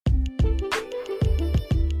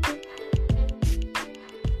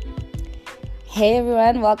Hey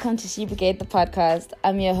everyone, welcome to She Brigade, the podcast.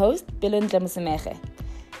 I'm your host, Bilin Dlamusemeche.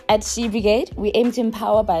 At She Brigade, we aim to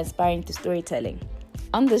empower by inspiring through storytelling.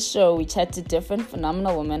 On this show, we chat to different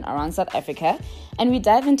phenomenal women around South Africa, and we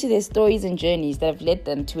dive into their stories and journeys that have led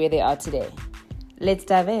them to where they are today. Let's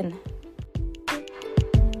dive in.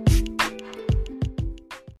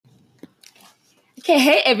 Okay,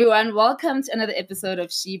 hey everyone, welcome to another episode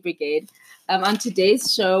of She Brigade. On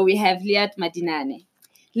today's show, we have Liat Madinane.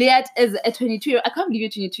 Liat is a 22 I can't believe you're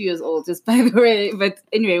 22 years old, just by the way, but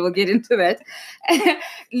anyway, we'll get into that.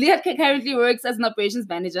 Liat currently works as an operations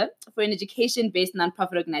manager for an education-based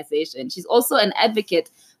nonprofit organization. She's also an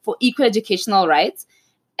advocate for equal educational rights,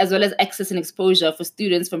 as well as access and exposure for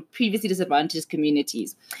students from previously disadvantaged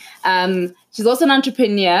communities. She's also an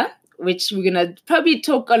entrepreneur, which we're going to probably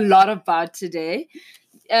talk a lot about today.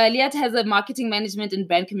 Liat has a marketing management and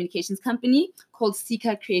brand communications company called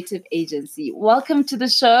Sika Creative Agency. Welcome to the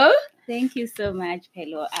show. Thank you so much,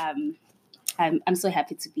 Pelo. I'm so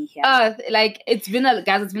happy to be here. It's been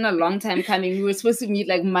a long time coming. We were supposed to meet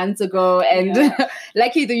months ago, and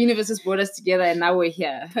luckily the universe has brought us together, and now we're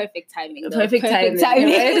here. Perfect timing. Perfect timing.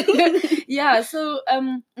 Right? Yeah. So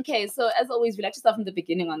So as always, we like to start from the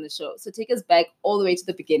beginning on the show. So take us back all the way to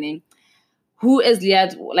the beginning. Who is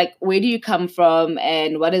Liat? Where do you come from,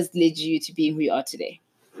 and what has led you to being who you are today?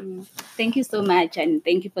 Thank you so much, and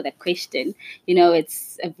thank you for that question. You know,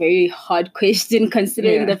 it's a very hard question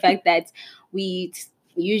considering the fact that we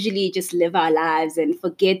usually just live our lives and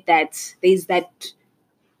forget that there's that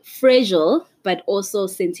fragile but also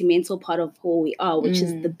sentimental part of who we are, which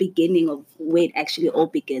is the beginning of where it actually all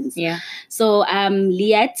begins. Yeah. So,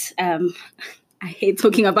 Liat, I hate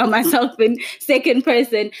talking about myself in second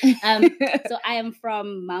person. So I am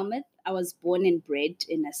from Malmöth. I was born and bred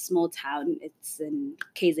in a small town. It's in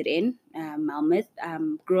KZN, Malmöth.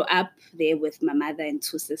 Grew up there with my mother and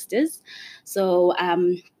two sisters. So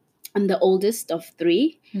I'm the oldest of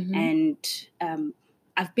three. And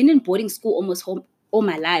I've been in boarding school almost all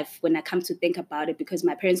my life when I come to think about it, because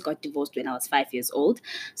my parents got divorced when I was 5 years old.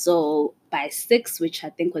 So by 6, which I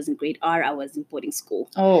think was in grade R, I was in boarding school.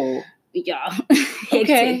 Oh. Yeah.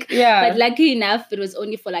 Okay. Yeah. But luckily enough, it was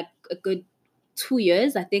only for a good 2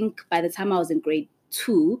 years. I think by the time I was in grade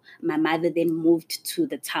 2, my mother then moved to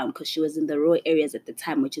the town because she was in the rural areas at the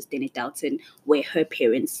time, which is Denny-Dalton, where her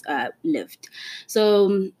parents lived.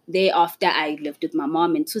 So thereafter, I lived with my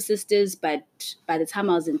mom and two sisters. But by the time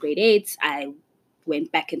I was in grade 8, I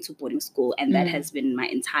went back into boarding school, and that has been my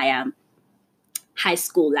entire high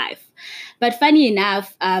school life. But funny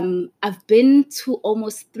enough, I've been to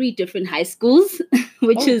almost 3 different high schools,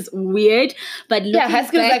 which is weird. But high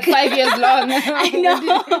school is 5 years long.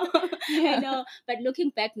 I know. But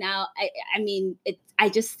looking back now, I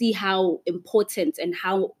just see how important and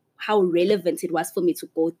how relevant it was for me to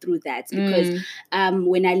go through that, because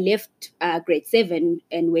when I left grade 7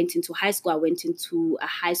 and went into high school, I went into a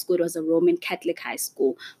high school. It was a Roman Catholic high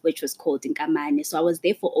school, which was called Nkamane. So I was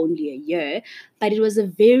there for only a year, but it was a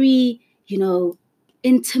very,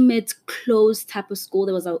 intimate, closed type of school.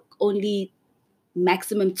 There was only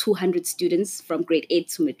maximum 200 students from grade 8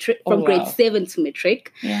 to matric, grade 7 to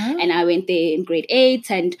matric. Yeah. And I went there in grade 8,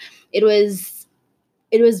 and it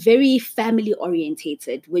was very family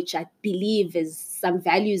orientated, which I believe is some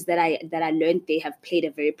values that I learned. They have played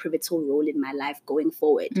a very pivotal role in my life going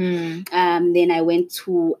forward. Then I went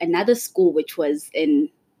to another school, which was in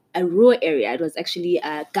a rural area. It was actually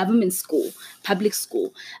a government school, public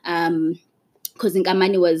school, because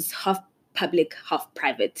Nkamane was half public, half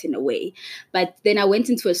private in a way. But then I went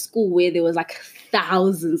into a school where there was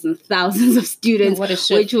thousands and thousands of students,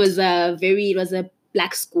 which was it was a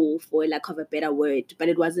Black school, for lack of a better word, but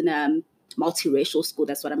it wasn't a multiracial school.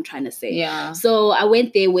 That's what I'm trying to say. Yeah. So I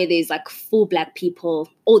went there where there's full Black people,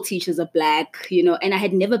 all teachers are Black, and I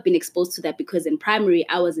had never been exposed to that, because in primary,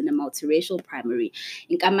 I was in a multiracial primary.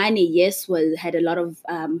 In Nkamane, yes, had a lot of,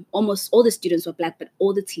 almost all the students were Black, but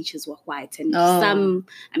all the teachers were white. And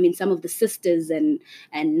some of the sisters and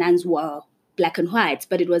nuns were Black and white,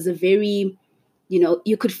 but it was a very,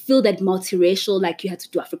 you could feel that multiracial, you had to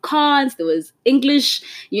do Afrikaans, there was English,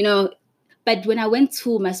 But when I went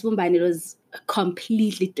to Masibumbane, it was a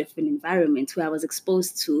completely different environment where I was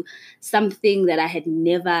exposed to something that I had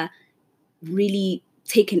never really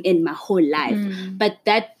taken in my whole life. But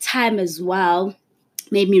that time as well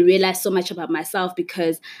made me realize so much about myself,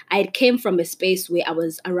 because I came from a space where I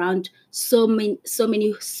was around so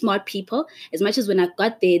many smart people. As much as when I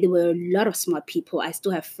got there were a lot of smart people. I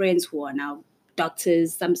still have friends who are now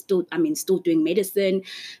doctors, some still doing medicine,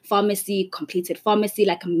 pharmacy, completed pharmacy,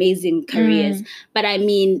 amazing careers. But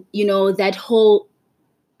that whole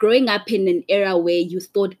growing up in an era where you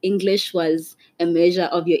thought English was a measure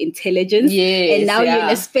of your intelligence. Yes, and now you're in yeah.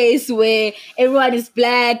 a space where everyone is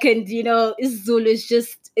black and, Zulu is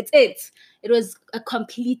just, it was a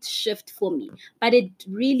complete shift for me. But it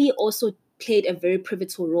really also played a very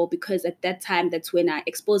pivotal role, because at that time, that's when I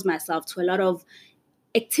exposed myself to a lot of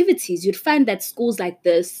activities. You'd find that schools like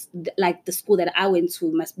this, like the school that I went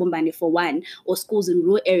to, Masbombane for one, or schools in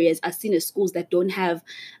rural areas, are seen as schools that don't have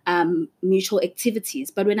mutual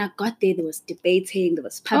activities. But when I got there was debating, there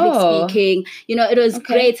was public speaking, it was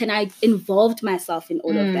great. And I involved myself in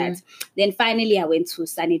all of that. Then finally I went to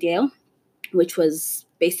Sunnydale, which was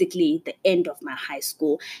basically the end of my high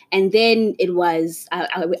school. And then it was,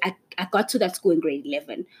 I got to that school in grade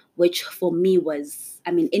 11, which for me was,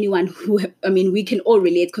 we can all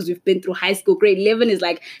relate because we've been through high school. Grade 11 is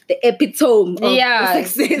like the epitome of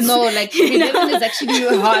success. No, like grade 11 is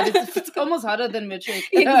actually hard. It's almost harder than matric.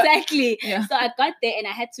 Exactly. Yeah. So I got there and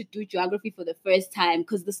I had to do geography for the first time,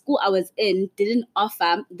 because the school I was in didn't offer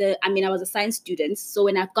I was a science student. So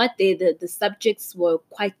when I got there, the subjects were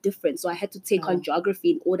quite different. So I had to take on geography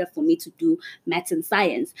in order for me to do maths and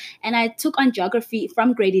science. And I took on geography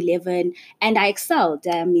from grade 11 and I excelled.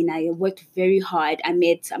 I worked very hard. I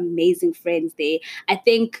met amazing friends there. I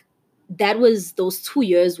think those 2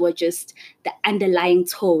 years were just the underlying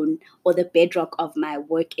tone or the bedrock of my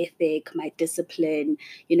work ethic, my discipline,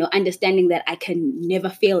 understanding that I can never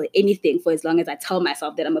fail at anything for as long as I tell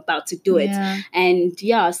myself that I'm about to do it. And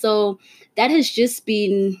so that has just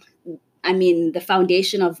been, the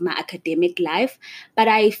foundation of my academic life. But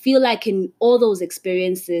I feel like in all those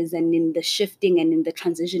experiences and in the shifting and in the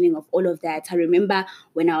transitioning of all of that, I remember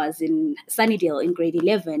when I was in Sunnydale in grade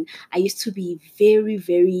 11, I used to be very,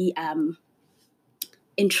 very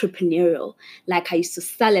entrepreneurial. Like I used to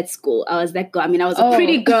sell at school. I was that girl. I was a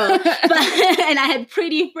pretty girl, and I had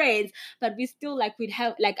pretty friends, but we still we'd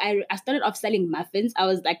have I started off selling muffins. I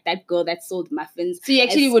was like that girl that sold muffins. So you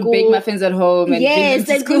actually would bake muffins at home and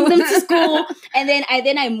bring them to school. And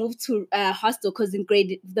then I moved to hostel, because in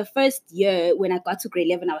the first year when I got to grade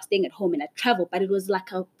 11, I was staying at home and I traveled, but it was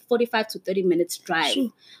like a 45 to 30 minutes drive. Sure.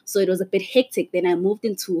 So it was a bit hectic. Then I moved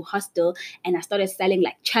into hostel and I started selling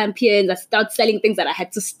like Champions. I started selling things that I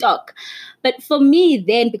had to stock. But for me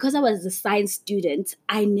then, because I was a science student,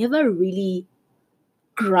 I never really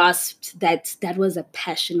grasped that was a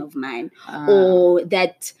passion of mine, or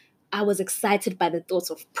that I was excited by the thoughts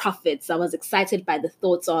of profits. I was excited by the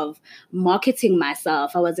thoughts of marketing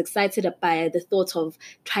myself. I was excited by the thoughts of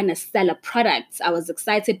trying to sell a product. I was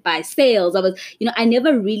excited by sales. I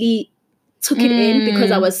never really took it in,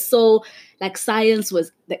 because I was so science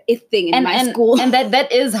was the it thing in my school. And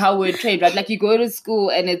that is how we're trained, right? Like you go to school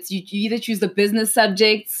and it's you either choose the business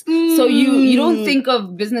subjects. So you don't think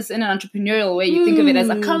of business in an entrepreneurial way. You think of it as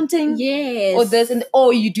accounting. Yes. Or this,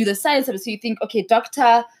 or you do the science of it. So you think, okay,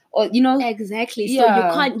 doctor, or exactly. So you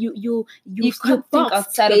can't you can't think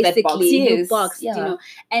outside of that box. Yes. You boxed,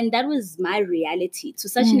 and that was my reality to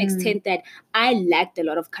such an extent that I lacked a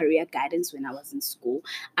lot of career guidance when I was in school.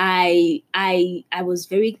 I was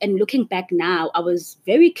very, and looking back now, I was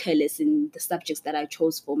very careless in the subjects that I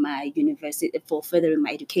chose for my university, for furthering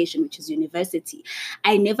my education, which is university.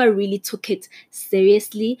 I never really took it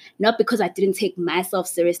seriously, not because I didn't take myself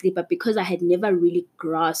seriously, but because I had never really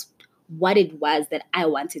grasped what it was that I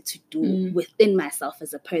wanted to do within myself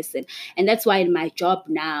as a person. And that's why in my job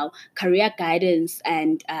now, career guidance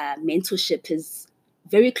and mentorship is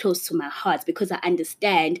very close to my heart, because I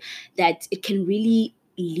understand that it can really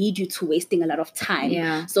lead you to wasting a lot of time.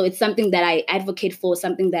 Yeah. So it's something that I advocate for,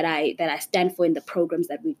 something that I stand for in the programs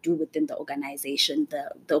that we do within the organization,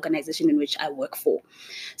 the organization in which I work for.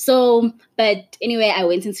 So, but anyway, I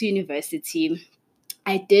went into university.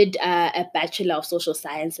 I did a Bachelor of Social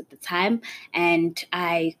Science at the time, and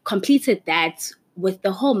I completed that with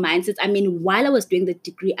the whole mindset. While I was doing the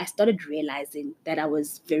degree, I started realizing that I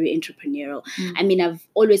was very entrepreneurial. I've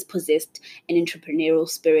always possessed an entrepreneurial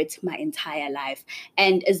spirit my entire life.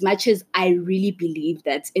 And as much as I really believe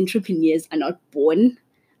that entrepreneurs are not born,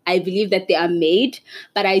 I believe that they are made,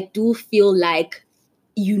 but I do feel like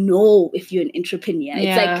if you're an entrepreneur.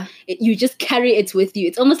 It's like you just carry it with you.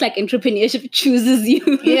 It's almost like entrepreneurship chooses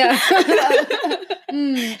you. Yeah.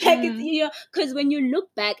 Because when you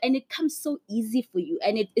look back and it comes so easy for you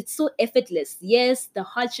and it's so effortless. Yes, the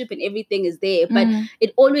hardship and everything is there, but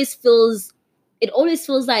it always feels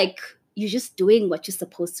like you're just doing what you're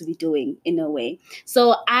supposed to be doing in a way.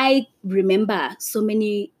 So I remember so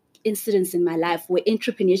many incidents in my life where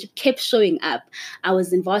entrepreneurship kept showing up. I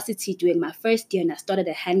was in varsity doing my first year and I started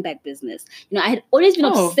a handbag business. I had always been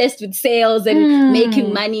obsessed with sales and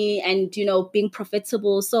making money and, being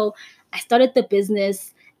profitable. So I started the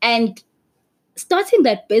business And starting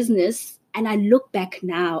that business, and I look back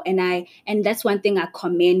now, and that's one thing I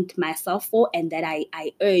commend myself for, and that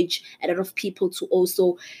I urge a lot of people to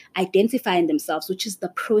also identify in themselves, which is the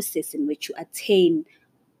process in which you attain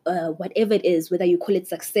whatever it is, whether you call it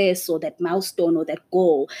success or that milestone or that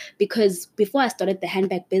goal. Because before I started the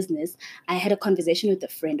handbag business, I had a conversation with a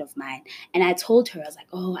friend of mine, and I told her, I was like,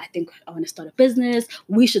 oh, I think I want to start a business.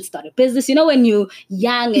 We should start a business. You know, when you're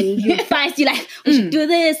young and you first, you're like, we should do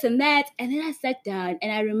this and that. And then I sat down,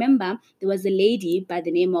 and I remember there was a lady by the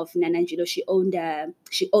name of Nananjilo. She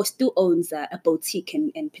still owns a boutique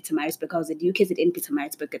in Pietermaritzburg. I was at UKZN in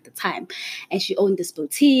Pietermaritzburg at the time, and she owned this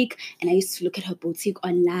boutique, and I used to look at her boutique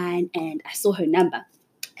online, and I saw her number.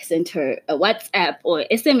 I sent her a WhatsApp or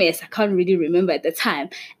SMS. I can't really remember at the time.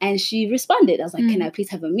 And she responded. I was like, can I please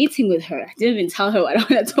have a meeting with her? I didn't even tell her what I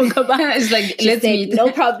want to talk about. It's like, she let's said, meet.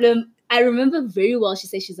 No problem. I remember very well. She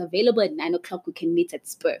said she's available at 9:00. We can meet at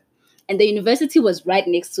Spur. And the university was right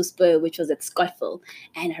next to Spur, which was at Scottville.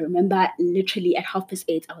 And I remember literally at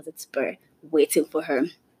 8:30, I was at Spur waiting for her.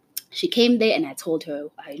 She came there, and I told her,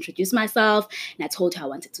 I introduced myself, and I told her I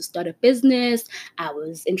wanted to start a business. I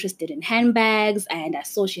was interested in handbags, and I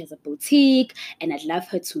saw she has a boutique, and I'd love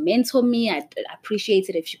her to mentor me. I'd appreciate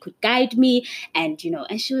it if she could guide me. And,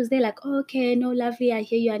 and she was there like, oh, okay, no, lovely. I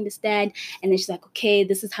hear you, understand. And then she's like, okay,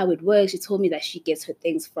 this is how it works. She told me that she gets her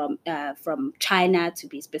things from China, to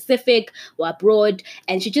be specific, or abroad.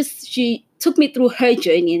 And she took me through her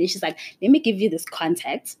journey, and she's like, let me give you this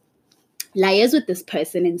contact. Liaise with this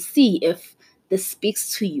person and see if this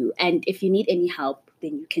speaks to you, and if you need any help,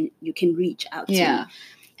 then you can reach out to me.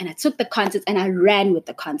 And I took the contact and I ran with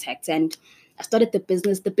the contact, and I started the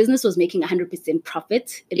business. The business was making 100%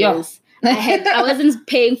 profit. I wasn't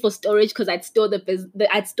paying for storage because I'd store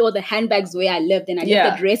the handbags where I lived, and I lived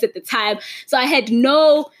at Race at the time, so I had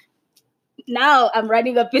no. Now I'm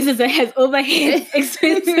running a business that has overhead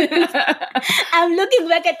expenses. I'm looking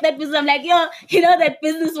back at that business. I'm like, that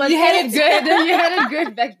business was. You had it good. You had it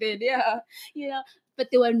good back then, yeah. But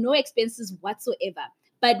there were no expenses whatsoever.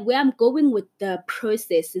 But where I'm going with the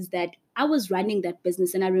process is that I was running that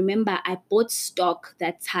business, and I remember I bought stock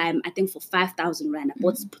that time, I think for 5,000 Rand. I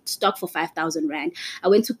bought stock for 5,000 Rand. I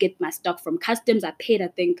went to get my stock from customs. I paid, I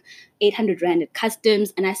think, 800 Rand at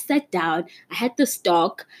customs, and I sat down. I had the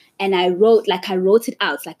stock, and I wrote it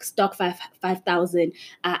out, like stock 5,000.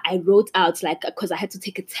 I wrote out, like, because I had to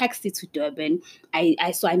take a taxi to Durban.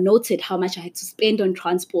 So I noted how much I had to spend on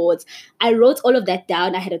transport. I wrote all of that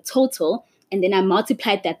down. I had a total, and then I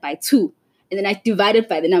multiplied that by 2. And then I divided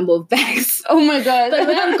by the number of bags. Oh my God. But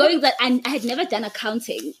where I'm going that I had never done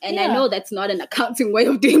accounting. And I know that's not an accounting way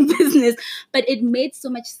of doing business. But it made so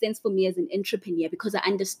much sense for me as an entrepreneur, because I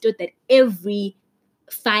understood that every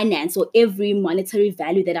finance or every monetary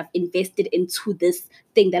value that I've invested into this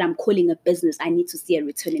thing that I'm calling a business, I need to see a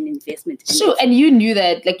return on investment. Sure. And you knew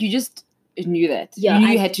that, like, you just knew that. Yeah, you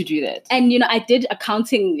knew you had to do that. And, I did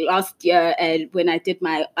accounting last year when I did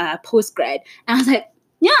my postgrad. And I was like,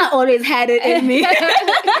 I always had it in me.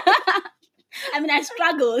 I mean, I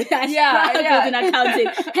struggled. I struggled in accounting.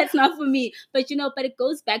 That's not for me. But, but it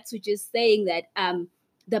goes back to just saying that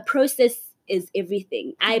the process is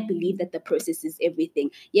everything. I believe that the process is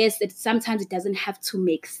everything. Yes, sometimes it doesn't have to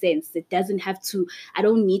make sense. I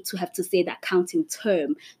don't need to have to say the accounting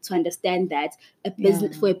term to understand that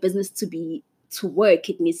for a business to work,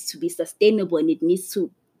 it needs to be sustainable, and it needs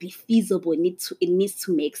to be feasible. It needs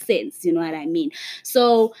to make sense. You know what I mean?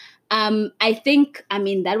 So I think,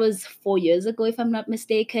 that was 4 years ago, if I'm not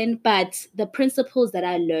mistaken. But the principles that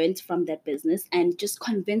I learned from that business, and just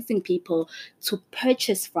convincing people to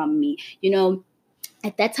purchase from me,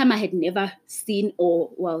 at that time I had never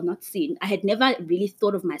I had never really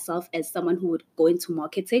thought of myself as someone who would go into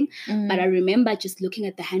marketing. But I remember just looking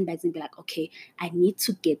at the handbags and be like, okay, I need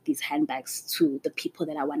to get these handbags to the people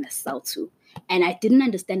that I want to sell to. And I didn't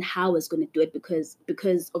understand how I was going to do it because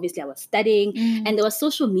obviously I was studying and there was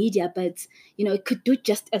social media, but it could do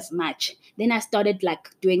just as much. Then I started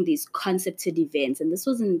doing these concerted events, and this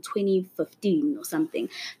was in 2015 or something.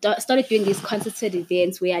 I started doing these concerted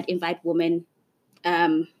events where I'd invite women,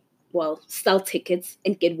 sell tickets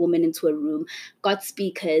and get women into a room, got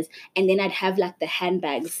speakers, and then I'd have the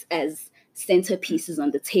handbags as centerpieces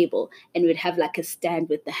on the table, and we'd have a stand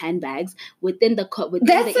with the handbags within the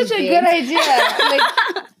that's such a good idea.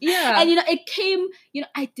 And it came,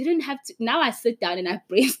 I didn't have to. Now I sit down and I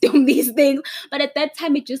brainstorm these things, but at that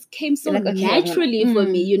time it just came so naturally for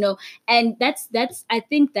me, and I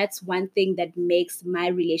think that's one thing that makes my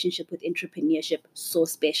relationship with entrepreneurship so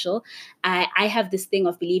special. I have this thing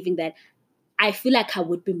of believing that I feel like I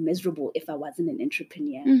would be miserable if I wasn't an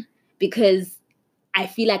entrepreneur, because I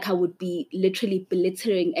feel like I would be literally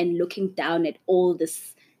belittling and looking down at all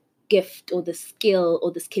this gift or the skill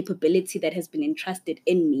or this capability that has been entrusted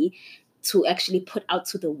in me to actually put out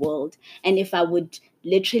to the world. And if I would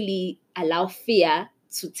literally allow fear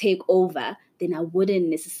to take over, then I wouldn't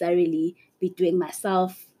necessarily be doing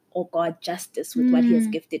myself or God justice with what He has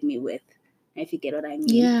gifted me with. If you get what I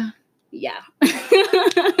mean. Yeah.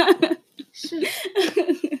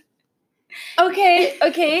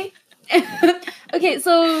 Okay. Okay,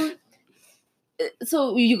 so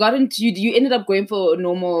you got into you ended up going for a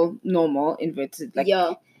normal inverted like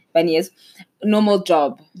bunnies, normal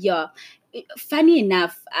job. Yeah. Funny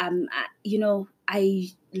enough,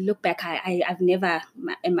 I look back, I've never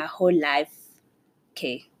in my whole life,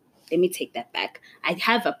 okay, let me take that back. I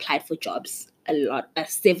have applied for jobs a lot,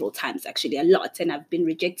 several times actually, a lot, and I've been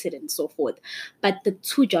rejected and so forth. But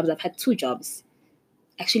I've had 2 jobs,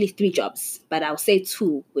 actually 3 jobs, but I'll say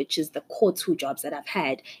 2, which is the core 2 jobs that I've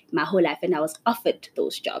had my whole life, and I was offered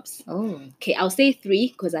those jobs. Okay, I'll say 3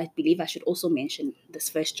 because I believe I should also mention this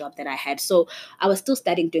first job that I had. So I was still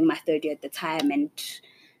studying, doing my 3rd year at the time, and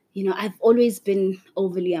I've always been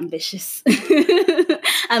overly ambitious.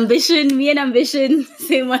 Me and ambition,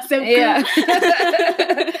 same. Yeah.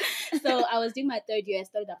 So I was doing my 3rd year. I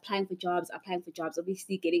started applying for jobs,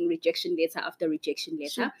 obviously getting rejection letter after rejection letter.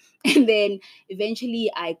 Sure. And then eventually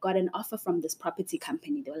I got an offer from this property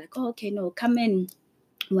company. They were like, oh, okay, no, come in.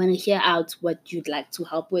 We want to hear out what you'd like to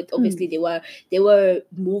help with. Obviously, they were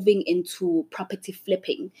moving into property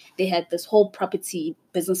flipping. They had this whole property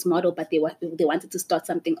business model, but they wanted to start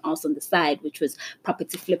something else on the side, which was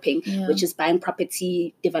property flipping, which is buying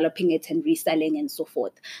property, developing it, and reselling, and so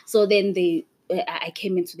forth. So then I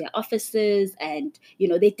came into their offices, and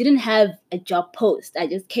they didn't have a job post. I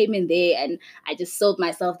just came in there and I just sold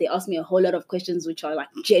myself. They asked me a whole lot of questions, which are like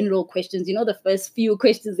general questions. The first few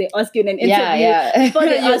questions they ask you in an interview before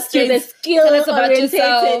they ask you the skill. Tell us about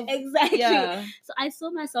yourself. Exactly. Yeah. So I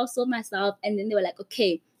sold myself, and then they were like,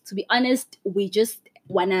 okay, to be honest, we just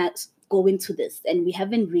wanna go into this, and we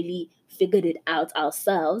haven't really figured it out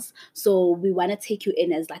ourselves, so we want to take you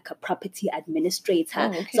in as like a property administrator.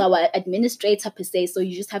 Okay. So our administrator per se, so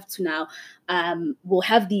you just have to now we'll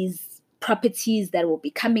have these properties that will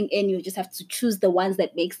be coming in. You just have to choose the ones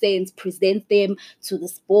that make sense, present them to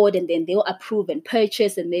this board, and then they'll approve and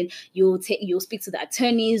purchase, and then you'll speak to the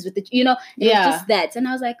attorneys with just that. And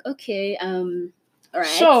I was like, okay, all right,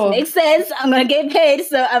 sure, makes sense, I'm gonna get paid,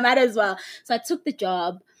 so I might as well. So I took the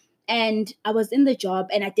job. And I was in the job,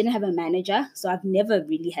 and I didn't have a manager. So I've never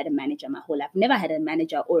really had a manager my whole life. I've never had a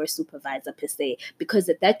manager or a supervisor per se, because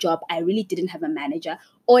at that job, I really didn't have a manager.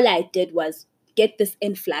 All I did was get this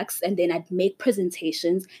influx, and then I'd make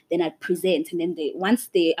presentations, then I'd present. And then once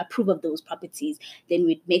they approve of those properties, then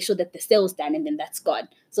we'd make sure that the sale's done, and then that's gone.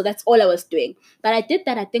 So that's all I was doing. But I did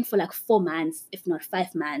that, I think, for like 4 months, if not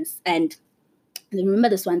 5 months. And I remember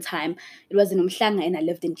this one time, it was in Umhlanga, and I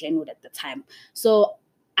lived in Glenwood at the time. So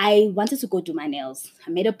I wanted to go do my nails. I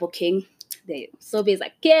made a booking. Sobe's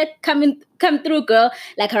like, yeah, come through, girl.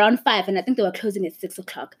 Like around 5, and I think they were closing at 6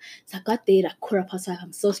 o'clock. So I got there at 5:15.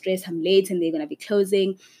 I'm so stressed. I'm late, and they're gonna be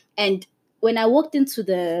closing. And when I walked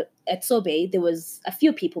into at Sobe, there was a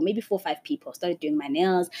few people, maybe 4 or 5 people. Started doing my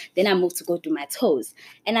nails. Then I moved to go do my toes,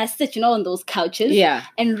 and I sit, on those couches. Yeah.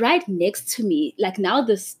 And right next to me, like now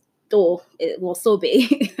this store, Sobe,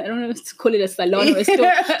 I don't know if to call it a salon or a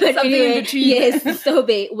store, but anyway, in between. Yes,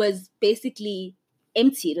 Sobe was basically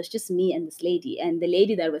empty. It was just me and this lady, and the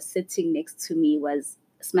lady that was sitting next to me was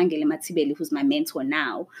Smangele Matibeli, who's my mentor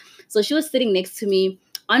now. So she was sitting next to me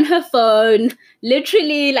on her phone,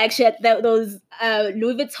 literally, like she had those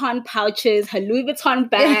Louis Vuitton pouches, her Louis Vuitton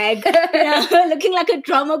bag, looking like a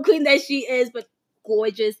drama queen that she is, but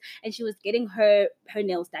gorgeous, and she was getting her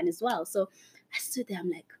nails done as well. So I stood there, I'm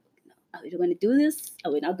like, are we going to do this?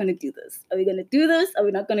 Are we not going to do this? Are we going to do this? Are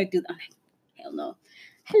we not going to do this? I'm like, hell no.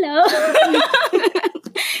 Hello.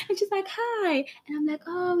 And she's like, hi. And I'm like,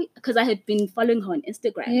 oh, because I had been following her on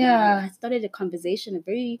Instagram. Yeah. I started a conversation, a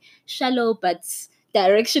very shallow but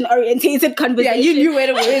direction-orientated conversation. Yeah, you knew where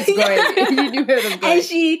the words going. You knew where it was going. And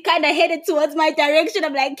she kind of headed towards my direction.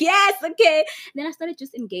 I'm like, yes, okay. Then I started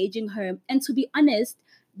just engaging her. And to be honest,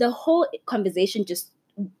 the whole conversation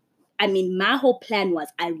my whole plan was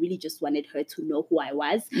I really just wanted her to know who I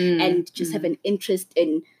was and just have an interest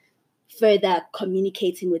in further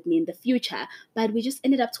communicating with me in the future. But we just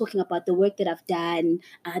ended up talking about the work that I've done,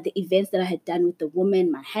 the events that I had done with the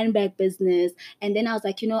woman, my handbag business. And then I was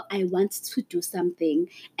like, I want to do something,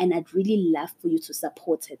 and I'd really love for you to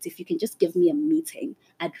support it. If you can just give me a meeting,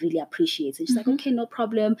 I'd really appreciate it. She's like, okay, no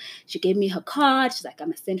problem. She gave me her card. She's like, I'm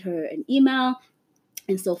going to send her an email.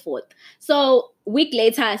 and so forth. So a week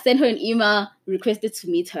later, I sent her an email, requested to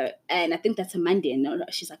meet her. And I think that's a Monday. And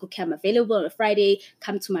she's like, okay, I'm available on a Friday.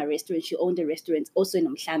 Come to my restaurant. She owned a restaurant also in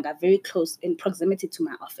Umhlanga, very close in proximity to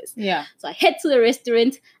my office. Yeah. So I head to the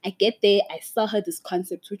restaurant. I get there. I saw her this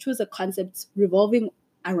concept, which was a concept revolving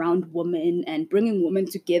around women and bringing women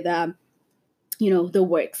together, the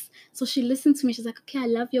works. So she listened to me. She's like, okay, I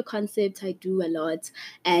love your concept. I do a lot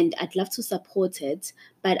and I'd love to support it.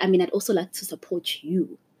 But I'd also like to support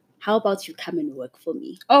you. How about you come and work for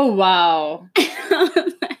me? Oh, wow.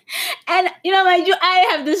 And, mind you, I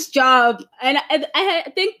have this job. And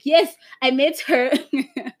I think, yes, I met her.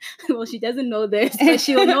 Well, she doesn't know this, but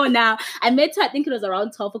she will know now. I met her, I think it was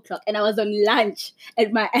around 12 o'clock. And I was on lunch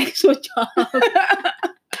at my actual job.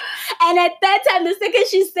 And at that time, the second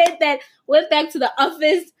she said that, went back to the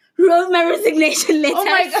office, wrote my resignation letter. Oh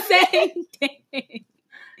my God. Same day.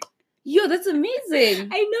 Yo, that's amazing.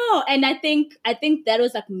 I know. And I think that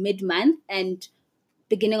was like mid-month, and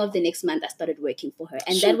beginning of the next month, I started working for her.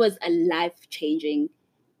 And that was a life-changing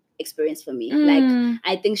experience for me. Like,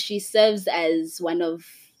 I think she serves as one of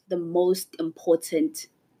the most important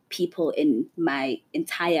people in my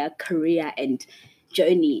entire career and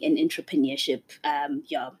journey in entrepreneurship.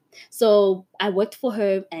 So I worked for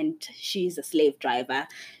her, and she's a slave driver.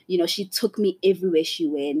 She took me everywhere she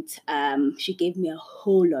went. She gave me a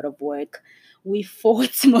whole lot of work. We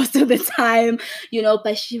fought most of the time,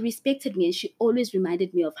 but she respected me, and she always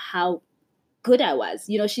reminded me of how good I was.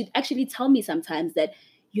 She'd actually tell me sometimes that,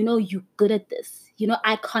 you're good at this.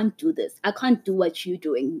 I can't do this. I can't do what you're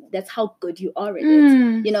doing. That's how good you are at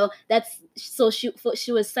it.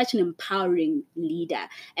 She was such an empowering leader.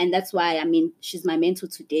 And that's why, she's my mentor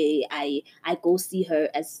today. I go see her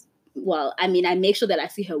as well. I make sure that I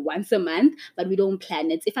see her once a month, but we don't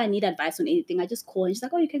plan it. If I need advice on anything, I just call, and she's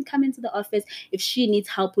like, oh, you can come into the office. If she needs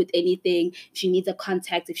help with anything, if she needs a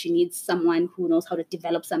contact, if she needs someone who knows how to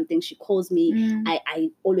develop something, she calls me.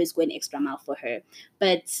 I always go an extra mile for her.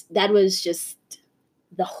 But that was just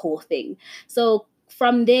the whole thing. So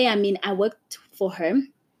from there, I worked for her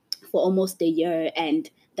for almost a year, and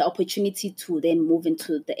the opportunity to then move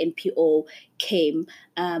into the NPO came,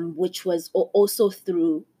 which was also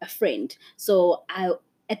through a friend. So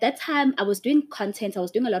at that time, I was doing content. I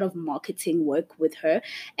was doing a lot of marketing work with her.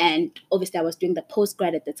 And obviously, I was doing the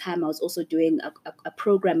postgrad at the time. I was also doing a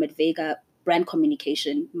program at Vega, brand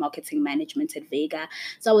communication, marketing management at Vega.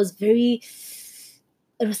 So I was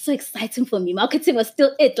it was so exciting for me. Marketing was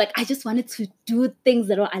still it. Like, I just wanted to do things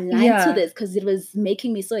that were aligned to this because it was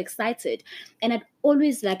making me so excited. And I'd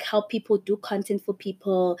always help people do content for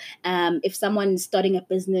people. If someone's starting a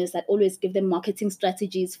business, I'd always give them marketing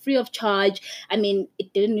strategies free of charge.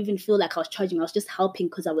 It didn't even feel like I was charging. I was just helping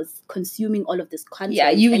because I was consuming all of this content.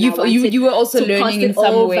 Yeah, you were also learning in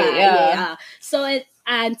some way. Yeah. So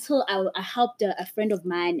until I helped a friend of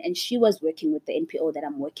mine, and she was working with the NPO that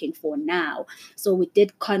I'm working for now. So we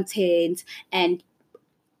did content, and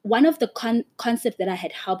one of the concepts that I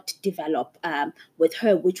had helped develop with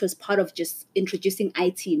her, which was part of just introducing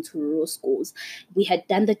IT into rural schools, we had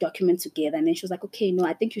done the document together, and then she was like, okay, no,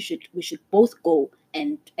 I think we should both go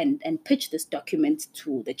and pitch this document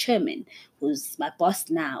to the chairman, who's my boss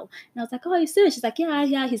now. And I was like, oh, are you serious? She's like,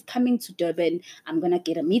 yeah, he's coming to Durban. I'm going to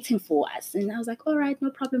get a meeting for us. And I was like, all right, no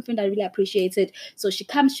problem, friend. I really appreciate it. So she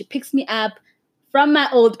comes, she picks me up from my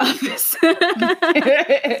old office. All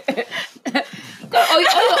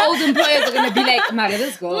the old employers are going to be like, Maga,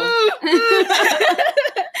 let's go.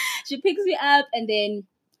 She picks me up, and then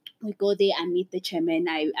we go there, I meet the chairman,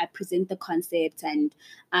 I present the concept, and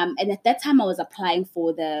at that time I was applying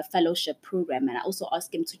for the fellowship program, and I also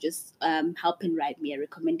asked him to just help and write me a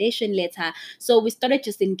recommendation letter. So we started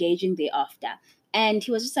just engaging thereafter. And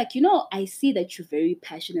he was just like, I see that you're very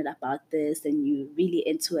passionate about this and you're really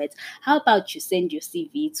into it. How about you send your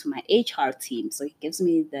CV to my HR team? So he gives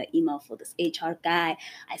me the email for this HR guy.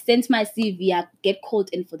 I sent my CV. I get called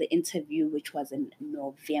in for the interview, which was in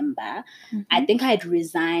November. Mm-hmm. I think I had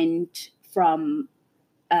resigned from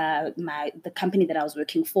the company that I was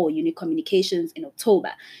working for, Uni Communications, in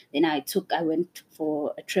October. Then I went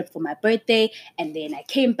for a trip for my birthday, and then I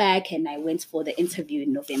came back and I went for the interview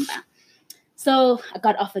in November. So I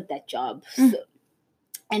got offered that job.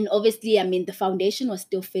 And obviously, the foundation was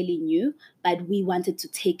still fairly new, but we wanted to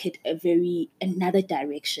take it another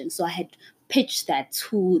direction. So I had pitched that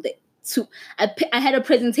I had a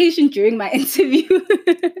presentation during my interview.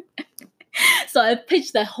 So I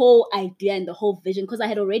pitched the whole idea and the whole vision because I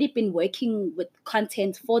had already been working with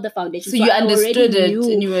content for the foundation. So you understood it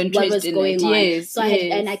and you were what was interested in going it. on. Yes, So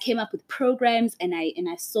I came up with programs and I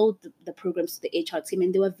sold the programs to the HR team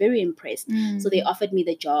and they were very impressed. So they offered me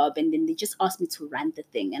the job and then they just asked me to run the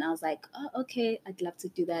thing. And I was like, oh, okay, I'd love to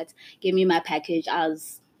do that. Gave me my package. I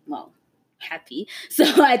was, happy. So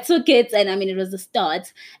I took it and it was the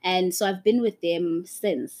start. And so I've been with them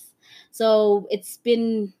since. So it's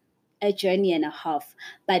been a journey and a half.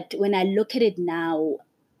 But when I look at it now,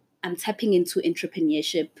 I'm tapping into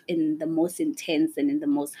entrepreneurship in the most intense and in the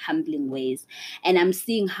most humbling ways. And I'm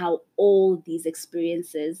seeing how all these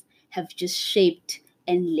experiences have just shaped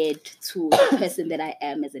and led to the person that I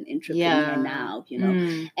am as an entrepreneur now,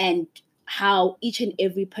 and how each and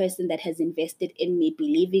every person that has invested in me,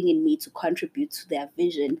 believing in me to contribute to their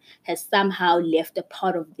vision, has somehow left a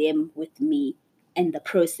part of them with me and the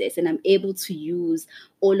process, and I'm able to use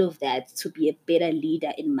all of that to be a better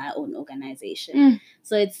leader in my own organization.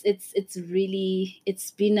 So it's really,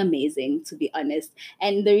 it's been amazing, to be honest.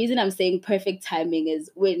 And the reason I'm saying perfect timing is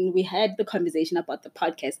when we had the conversation about the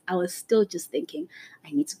podcast, I was still just thinking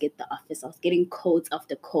I need to get the office. I was getting codes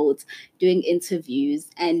after codes, doing interviews,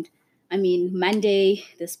 and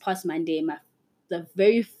this past Monday, the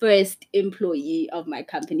very first employee of my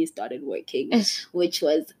company started working, which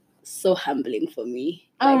was so humbling for me.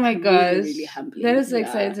 Oh my gosh. Really, really humbling. That is so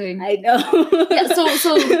exciting. I know.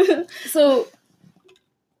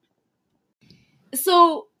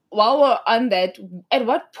 So while we're on that, at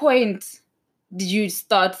what point did you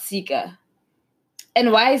start Seeker?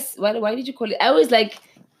 And why did you call it? I always like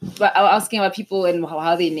asking about people and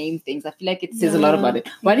how they name things. I feel like it says a lot about it.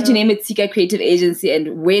 Why did you name it Seeker Creative Agency,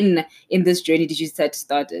 and when in this journey did you decide to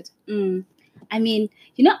start it?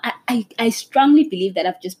 I strongly believe that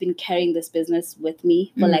I've just been carrying this business with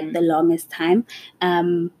me for like the longest time.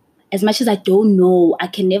 As much as I don't know, I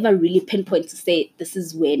can never really pinpoint to say this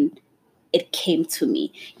is when it came to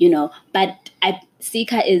me, But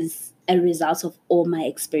Seeker is a result of all my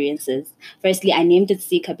experiences. Firstly, I named it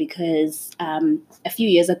Seeker because a few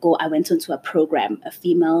years ago I went into a program, a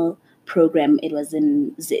female program. It was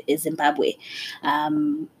in Zimbabwe.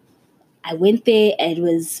 I went there and it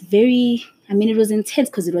was it was intense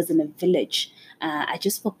because it was in a village. I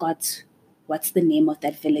just forgot what's the name of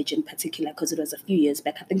that village in particular because it was a few years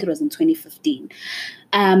back. I think it was in 2015.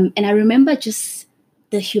 And I remember just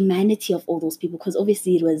the humanity of all those people, because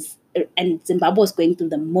obviously it was, and Zimbabwe was going through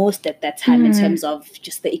the most at that time in terms of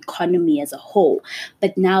just the economy as a whole.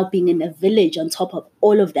 But now being in a village on top of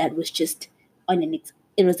all of that was just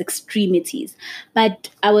it was extremities. But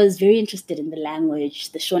I was very interested in the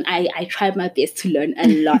language, the Shona. I tried my best to learn a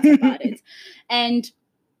lot about it. And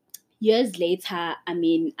years later,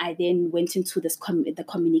 I then went into the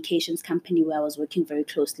communications company where I was working very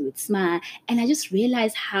closely with SMA, and I just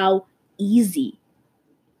realized how easy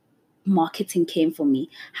marketing came for me,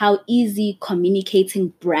 how easy communicating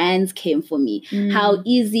brands came for me, how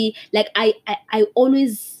easy, like I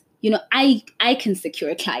always, I can secure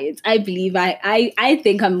a client. I believe I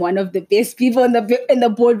think I'm one of the best people in the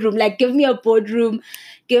boardroom. Like, give me a boardroom,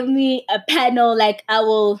 give me a panel, like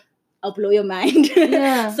I'll blow your mind.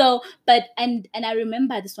 Yeah. So, and I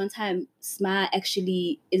remember this one time, SMA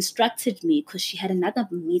actually instructed me because she had another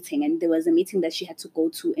meeting, and there was a meeting that she had to go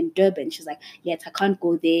to in Durban. She's like, "Yes, I can't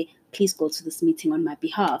go there. Please go to this meeting on my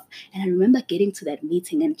behalf." And I remember getting to that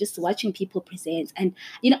meeting and just watching people present, and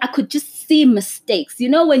I could just see mistakes.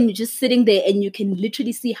 When you're just sitting there and you can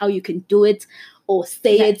literally see how you can do it or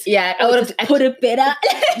say it. Yeah, I would have put it better.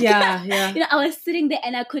 Yeah. I was sitting there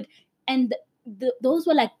and I could, and those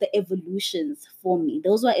were like the evolutions for me.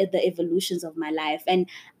 Those were the evolutions of my life. And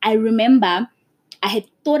I remember I had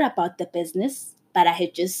thought about the business, but I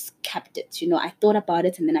had just kept it. I thought about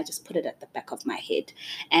it and then I just put it at the back of my head,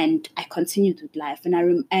 and I continued with life. And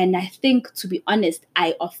I think, to be honest,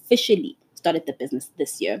 I officially started the business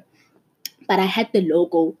this year, but I had the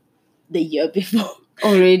logo the year before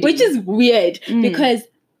already, which is weird because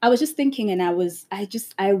I was just thinking, and I was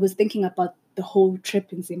thinking about the whole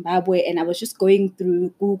trip in Zimbabwe, and I was just going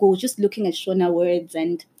through Google, just looking at Shona words,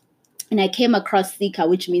 and I came across Seeker,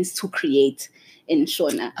 which means to create in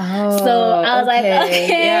Shona. So I was like,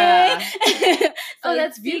 okay. Yeah. So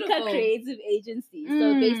that's it's beautiful. Seeker Creative Agency.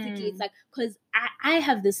 So basically it's like, because I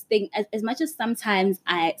have this thing, as much as sometimes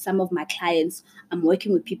some of my clients, I'm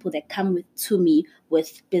working with people that come to me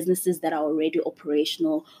with businesses that are already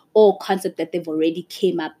operational or concept that they've already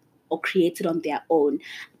came up or created on their own.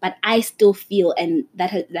 But I still feel, and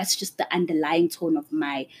that's just the underlying tone of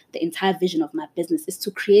the entire vision of my business, is to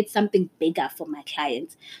create something bigger for my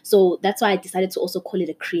clients. So that's why I decided to also call it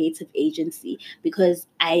a creative agency, because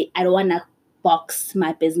I don't want to box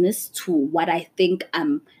my business to what I think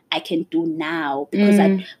I can do now,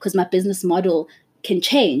 because my business model can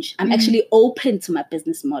change. I'm actually open to my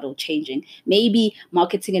business model changing. Maybe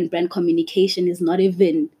marketing and brand communication is not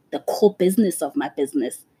even the core business of my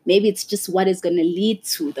business. Maybe it's just what is going to lead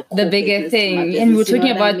to the bigger thing. And we were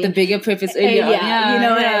talking about the bigger purpose earlier. Yeah, you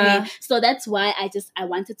know what I mean? So that's why I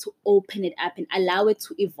wanted to open it up and allow it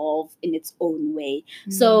to evolve in its own way.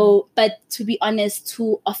 So, but to be honest,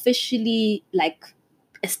 to officially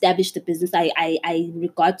establish the business, I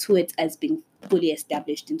regard to it as being fully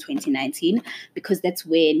established in 2019, because that's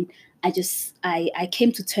when I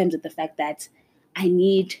came to terms with the fact that I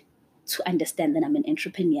need to understand that I'm an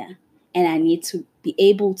entrepreneur, and I need to be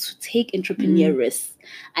able to take entrepreneur risks.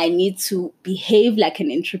 I need to behave like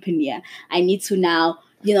an entrepreneur. I need to now,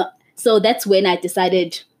 so that's when I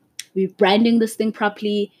decided we're branding this thing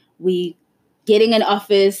properly. We getting an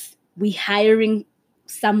office, we hiring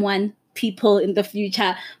people in the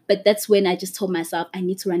future. But that's when I just told myself, I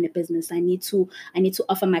need to run a business. I need to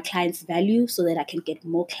offer my clients value so that I can get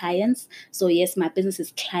more clients. So yes, my business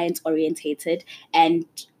is client orientated, and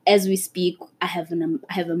as we speak, I have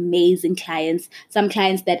amazing clients. Some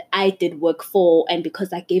clients that I did work for, and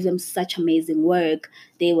because I gave them such amazing work,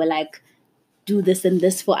 they were like, do this and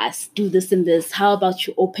this for us, do this and this. How about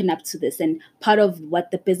you open up to this? And part of what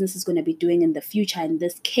the business is going to be doing in the future, and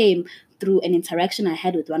this came through an interaction I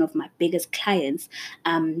had with one of my biggest clients,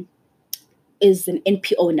 is an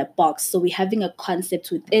NPO in a box. So we're having a concept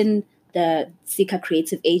within the Seeker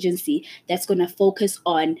Creative Agency that's going to focus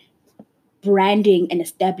on branding and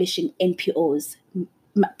establishing NPOs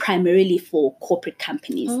primarily for corporate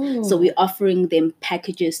companies. So we're offering them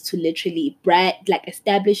packages to literally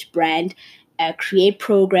establish brand, create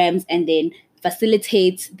programs, and then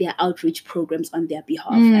facilitate their outreach programs on their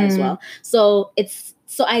behalf as well. So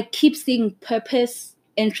I keep seeing purpose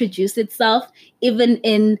introduce itself even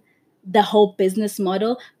in the whole business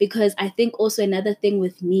model, because I think also another thing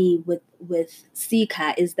with me with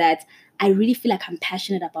Seeker is that I really feel like I'm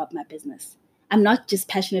passionate about my business. I'm not just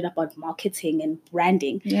passionate about marketing and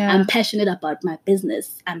branding. I'm passionate about my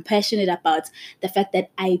business. I'm passionate about the fact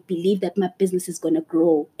that I believe that my business is going to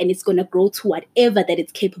grow, and it's going to grow to whatever that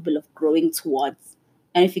it's capable of growing towards.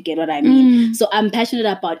 And if you get what I mean. So I'm passionate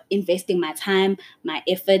about investing my time, my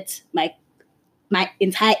effort, my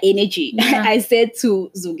entire energy. I said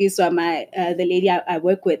to Zugiswa, the lady I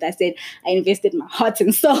work with, I said, I invested my heart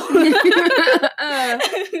and soul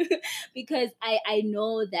because I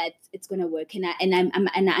know that it's going to work, and I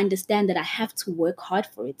understand that I have to work hard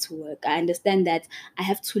for it to work. I understand that I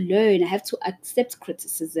have to learn, I have to accept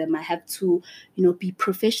criticism, I have to, be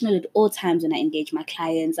professional at all times when I engage my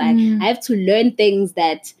clients. I have to learn things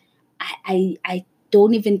that I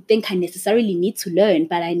don't even think I necessarily need to learn,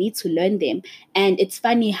 but I need to learn them. And it's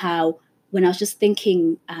funny how when I was just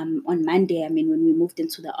thinking on Monday, when we moved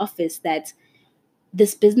into the office, that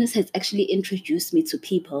this business has actually introduced me to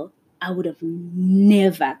people I would have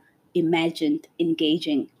never imagined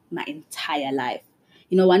engaging my entire life.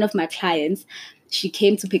 One of my clients, she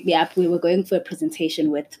came to pick me up. We were going for a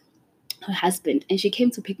presentation with her husband, and she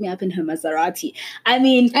came to pick me up in her Maserati. I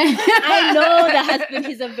know the husband,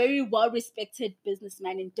 he's a very well-respected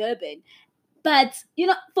businessman in Durban. But,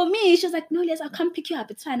 for me, she was like, no, Liz, I'll come pick you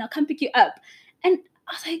up. It's fine. I'll come pick you up. And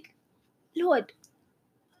I was like, Lord,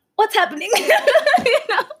 what's happening?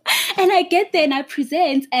 And I get there and I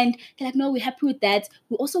present, and they're like, no, we're happy with that.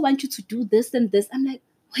 We also want you to do this and this. I'm like,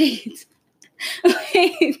 wait,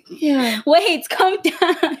 calm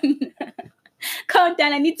down. Calm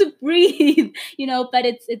down. I need to breathe, but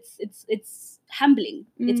it's humbling.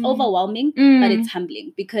 It's overwhelming, but it's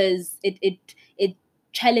humbling because it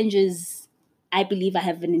challenges. I believe I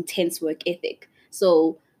have an intense work ethic.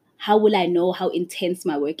 So how will I know how intense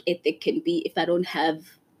my work ethic can be if I don't have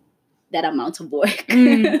that amount of work?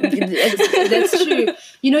 That's true.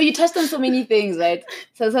 You touched on so many things, right?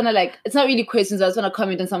 So it's kind of like, it's not really questions. I just want to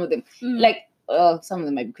comment on some of them. Some of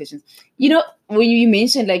them might be questions. When you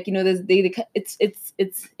mentioned, it's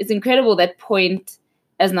incredible, that point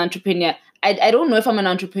as an entrepreneur. I don't know if I'm an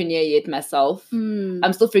entrepreneur yet myself.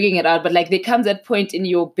 I'm still figuring it out. But there comes that point in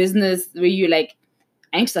your business where you're like,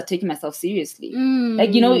 I need to start taking myself seriously.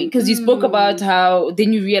 Because you spoke about how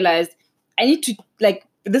then you realized I need to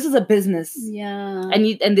this is a business. Yeah.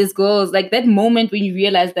 And there's goals. That moment when you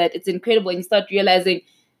realize that, it's incredible, and you start realizing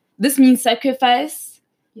this means sacrifice.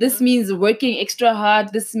 This means working extra hard.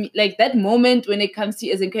 Like that moment when it comes to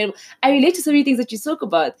you is incredible. I relate to so many things that you talk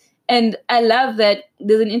about. And I love that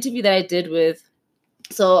there's an interview that I did with.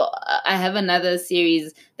 So I have another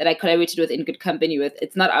series that I collaborated with In Good Company with.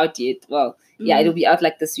 It's not out yet. Well, yeah, it'll be out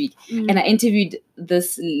like this week. And I interviewed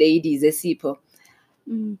this lady, Zesipo.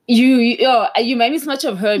 You remind me so much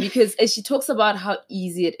of her because as she talks about how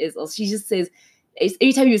easy it is. Also, she just says,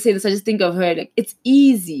 every time you say this, I just think of her like it's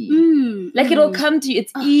easy. Like it'll come to you.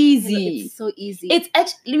 It's easy. It's so easy. It's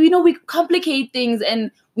actually, we complicate things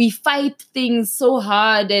and we fight things so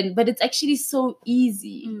hard, but it's actually so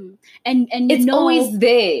easy. And it's always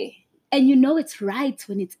there. And it's right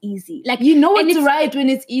when it's easy. Like it's right when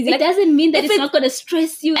it's easy. It doesn't mean that it's not going to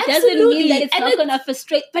stress you. It doesn't mean that it's not going to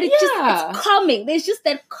frustrate. But it's calming. There's just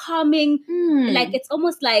that calming. Like it's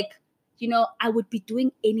almost like, I would be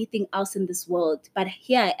doing anything else in this world, but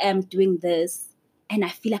here I am doing this, and I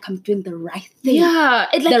feel like I'm doing the right thing. Yeah,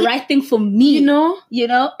 it's like the right thing for me.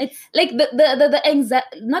 It's like the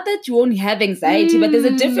anxiety. Not that you won't have anxiety, but there's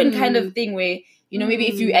a different kind of thing where maybe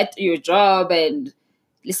if you're at your job and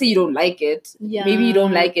let's say you don't like it, maybe you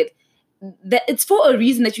don't like it. That it's for a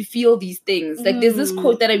reason that you feel these things. Like there's this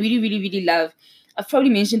quote that I really, really, really love. I've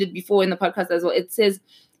probably mentioned it before in the podcast as well. It says,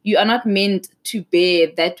 "You are not meant to bear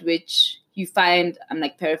that which you find." I'm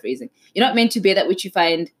like paraphrasing. You're not meant to bear that which you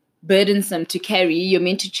find burdensome to carry. You're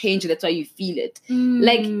meant to change it. That's why you feel it.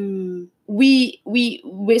 Like we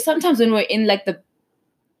sometimes when we're in like the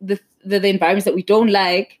environments that we don't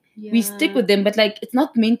like, we stick with them, but like it's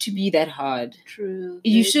not meant to be that hard. True.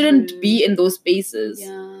 You shouldn't be in those spaces.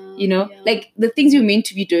 Like the things you're meant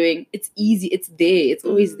to be doing, it's easy, it's there, it's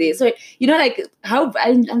always there. So like how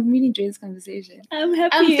I'm really enjoying this conversation. I'm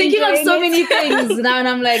happy. I'm thinking of so many things now, and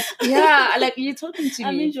I'm like, yeah, like you're talking to me.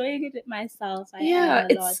 I'm enjoying it myself.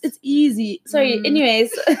 It's easy. Sorry.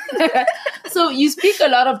 Anyways, so you speak a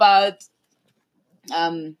lot about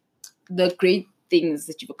the great things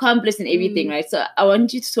that you've accomplished and everything, right? So I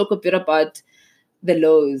want you to talk a bit about the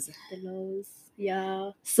lows. The lows,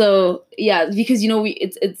 yeah. So yeah, because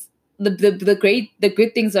it's the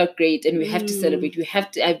good things are great, and we have to celebrate. You have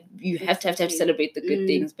to celebrate the good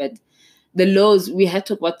things, but the lows, we have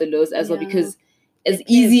to talk about the lows as well, because as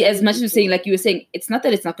easy as much as you're saying, like you were saying, it's not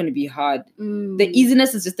that it's not going to be hard. The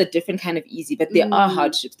easiness is just a different kind of easy, but there are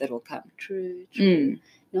hardships that will come. True.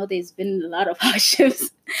 There's been a lot of hardships,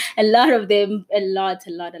 a lot of them.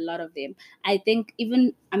 I think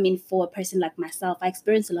for a person like myself, I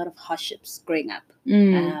experienced a lot of hardships growing up.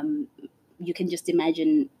 You can just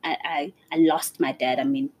imagine, I lost my dad.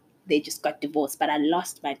 They just got divorced, but I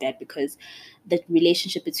lost my dad because the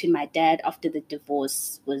relationship between my dad after the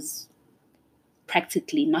divorce was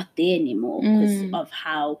practically not there anymore because of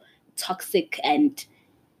how toxic and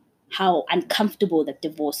how uncomfortable that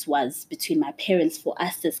divorce was between my parents for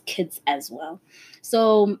us as kids as well.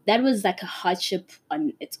 So that was like a hardship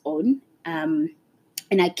on its own.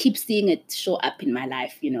 And I keep seeing it show up in my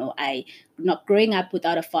life. I not growing up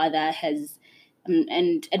without a father has,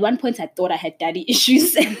 and at one point I thought I had daddy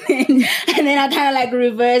issues, and then I kind of like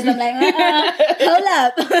reversed. I'm like, hold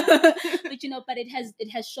up, but it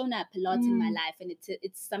has shown up a lot in my life, and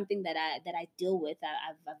it's something that I deal with.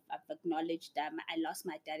 I've acknowledged that I lost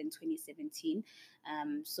my dad in 2017.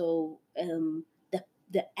 So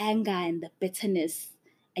the anger and the bitterness,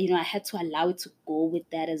 I had to allow it to go with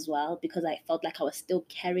that as well, because I felt like I was still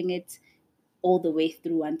carrying it all the way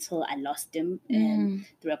through until I lost him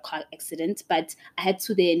through a car accident. But I had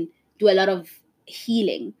to then do a lot of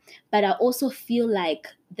healing. But I also feel like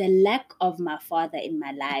the lack of my father in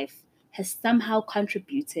my life has somehow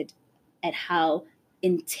contributed at how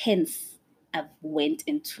intense I've went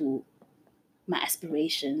into my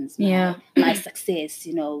aspirations, my success,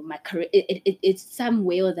 my career. It's some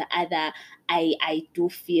way or the other. I do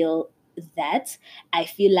feel that I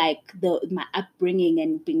feel like my upbringing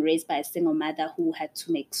and being raised by a single mother who had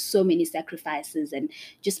to make so many sacrifices, and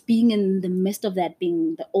just being in the midst of that,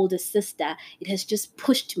 being the older sister, it has just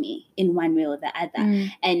pushed me in one way or the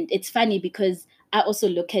other. And it's funny because I also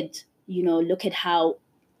look at how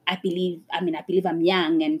I believe I'm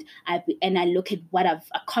young, and I look at what I've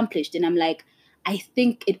accomplished, and I'm like, I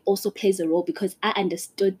think it also plays a role because I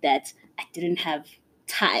understood that I didn't have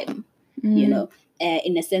time,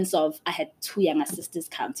 in a sense of I had two younger sisters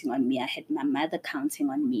counting on me. I had my mother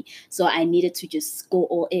counting on me. So I needed to just go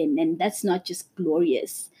all in. And that's not just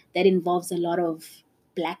glorious. That involves a lot of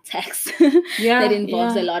black tax. That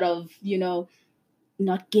involves a lot of,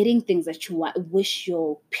 not getting things that you wish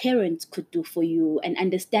your parents could do for you, and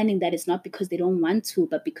understanding that it's not because they don't want to,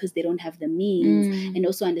 but because they don't have the means. And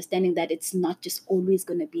also understanding that it's not just always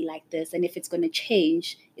going to be like this. And if it's going to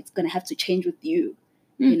change, it's going to have to change with you.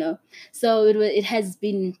 you know. So it has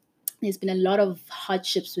been, there's been a lot of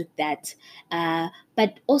hardships with that,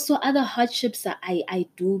 but also other hardships that I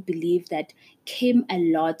do believe that came a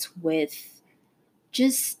lot with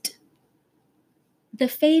just the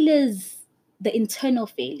failures, the internal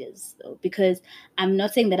failures, though, because I'm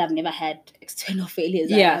not saying that I've never had external failures.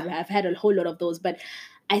 Yeah. I've had a whole lot of those, but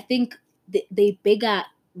I think they bigger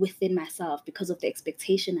within myself because of the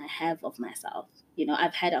expectation I have of myself. You know,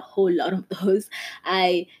 I've had a whole lot of those.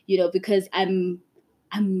 Because I'm,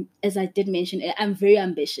 as I did mention, I'm very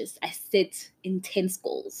ambitious. I set intense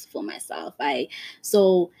goals for myself.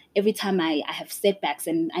 So every time I have setbacks,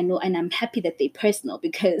 and I know, and I'm happy that they're personal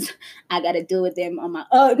because I got to deal with them on my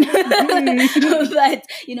own.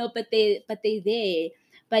 but they're there.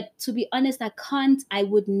 But to be honest, I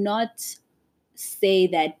would not say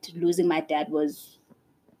that losing my dad was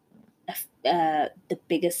the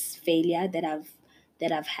biggest failure that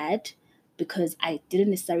I've had, because I didn't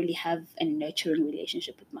necessarily have a nurturing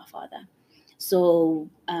relationship with my father. So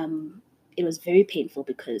it was very painful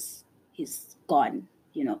because he's gone,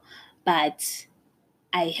 but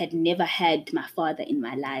I had never had my father in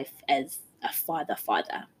my life as a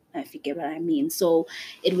father, if you get what I mean. So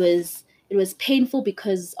it was painful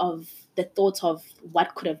because of the thought of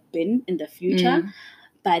what could have been in the future,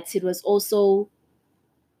 but it was also,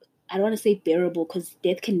 I don't want to say bearable, because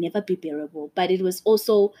death can never be bearable, but it was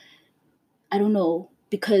also, I don't know,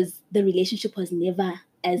 because the relationship was never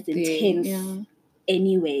as intense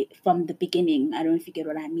anyway from the beginning. I don't know if you get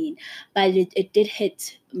what I mean, but it did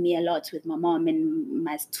hit me a lot with my mom and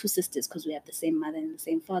my two sisters, because we have the same mother and the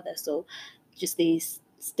same father. So just they're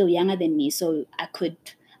still younger than me, so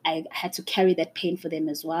I had to carry that pain for them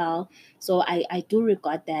as well. So I do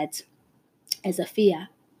regard that as a fear,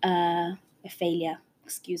 a failure.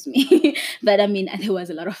 Excuse me. But I mean, there was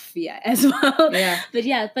a lot of fear as well.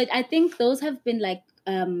 Yeah. But I think those have been like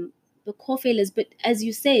the core failures. But as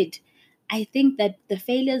you said, I think that the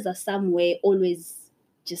failures are somewhere always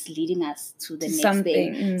just leading us to the next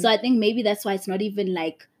thing. So I think maybe that's why it's not even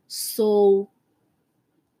like so,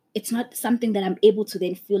 it's not something that I'm able to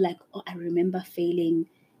then feel like, oh, I remember failing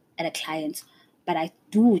at a client, but I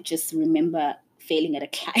do just remember failing at a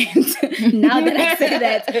client. Now that I say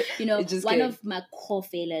that, one of my core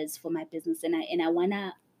failures for my business, and I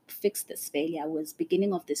wanna fix this failure, was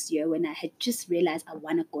beginning of this year, when I had just realized I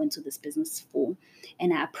wanna go into this business full,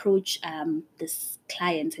 and I approached this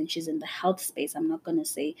client, and she's in the health space. I'm not gonna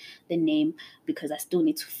say the name because I still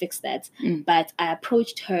need to fix that. But I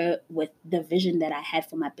approached her with the vision that I had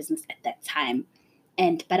for my business at that time,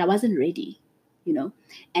 but I wasn't ready,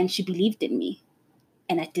 and she believed in me,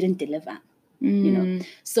 and I didn't deliver.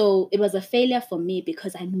 So it was a failure for me,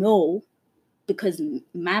 because I know, because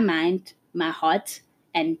my mind, my heart,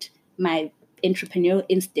 and my entrepreneurial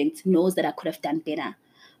instinct knows that I could have done better,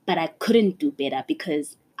 but I couldn't do better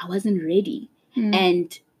because I wasn't ready.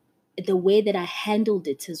 And the way that I handled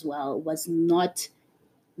it as well was not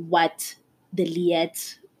what the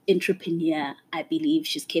Liette entrepreneur I believe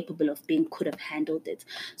she's capable of being could have handled it.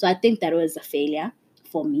 So I think that was a failure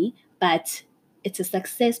for me, but it's a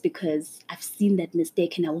success because I've seen that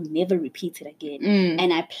mistake and I will never repeat it again.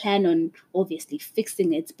 And I plan on obviously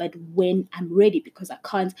fixing it, but when I'm ready, because I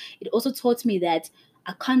can't. It also taught me that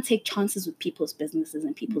I can't take chances with people's businesses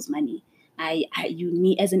and people's money. You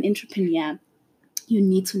need, as an entrepreneur, you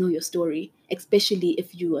need to know your story, especially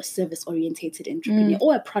if you're a service-orientated entrepreneur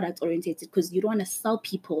or a product-orientated, because you don't want to sell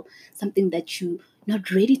people something that you're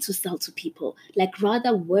not ready to sell to people. Like,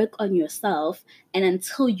 rather work on yourself, and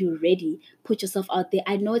until you're ready, put yourself out there.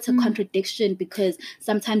 I know it's a contradiction, because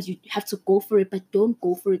sometimes you have to go for it, but don't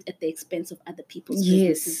go for it at the expense of other people's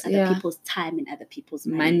businesses, other people's time, and other people's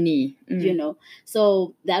money.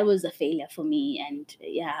 So that was a failure for me, and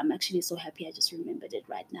I'm actually so happy I just remembered it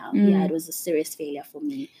right now. It was a serious failure for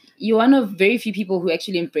me. You're one of very few people who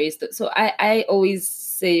actually embraced it. So I always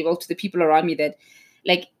say, well, to the people around me, that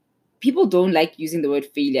like, people don't like using the word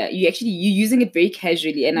failure. You're using it very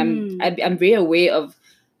casually, and I'm very aware of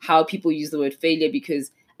how people use the word failure,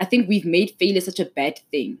 because I think we've made failure such a bad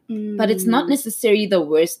thing. But it's not necessarily the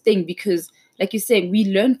worst thing, because like you said, we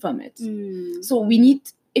learn from it. So we need,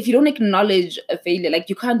 if you don't acknowledge a failure, like,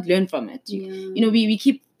 you can't learn from it. We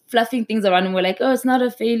keep fluffing things around, and we're like, oh, it's not a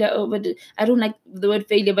failure. Oh, but I don't like the word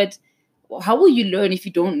failure. But how will you learn if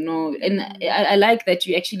you don't know? And I like that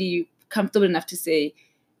you actually comfortable enough to say,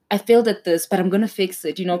 I failed at this, but I'm going to fix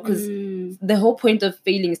it, because the whole point of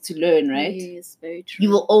failing is to learn, right? Yes, very true. You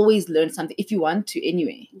will always learn something if you want to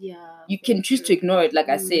anyway. Yeah. You can choose to ignore it, like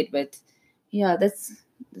I said, but that's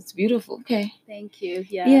That's beautiful. Okay. Thank you.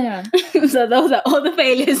 Yeah. Yeah. So those are all the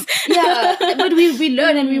failures. Yeah. But we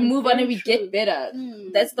learn and we move on very and we true. get better.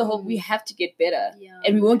 That's the hope. We have to get better. Yeah.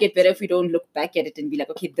 And we won't get better if we don't look back at it and be like,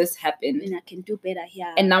 okay, this happened. And I can do better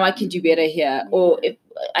here. And now I can do better here. Or if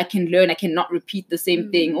I can learn, I cannot repeat the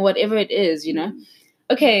same thing or whatever it is, you know?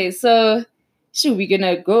 Okay, so shoot, we're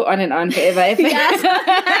gonna go on and on forever.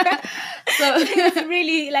 So it's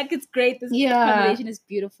really like it's great. This conversation is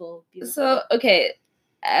beautiful. So okay,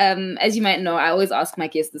 as you might know, I always ask my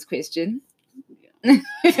guests this question.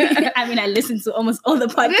 I mean, I listen to almost all the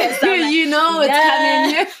podcasts. Like, you know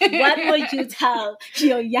it's coming. What would you tell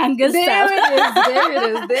your younger self?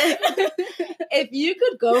 There it is. If you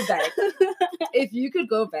could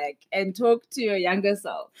go back and talk to your younger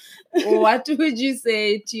self, what would you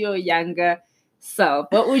say to your younger self?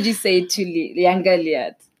 What would you say to younger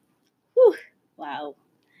Liat? Wow.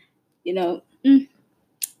 You know,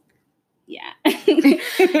 yeah.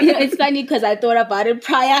 It's funny because I thought about it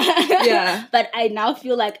prior. Yeah. But I now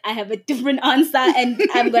feel like I have a different answer and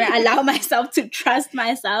I'm going to allow myself to trust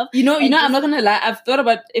myself. I'm not going to lie. I've thought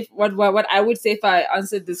about what I would say if I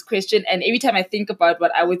answered this question. And every time I think about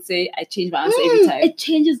what I would say, I change my answer every time. It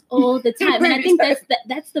changes all the time. And I think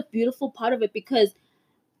that's the beautiful part of it, because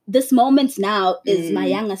this moment now is my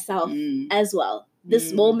younger self as well.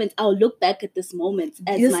 This moment, I'll look back at this moment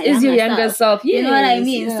as my younger self. Yes, you know what I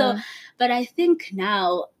mean? Yeah. So, but I think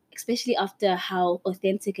now, especially after how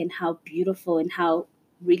authentic and how beautiful and how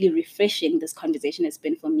really refreshing this conversation has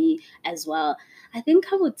been for me as well, I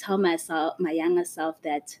think I would tell myself, my younger self,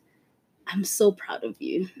 that I'm so proud of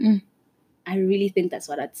you. I really think that's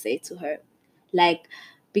what I'd say to her. Like,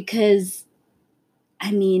 because,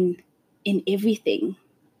 I mean, in everything,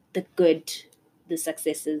 the good, the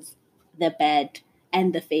successes, the bad,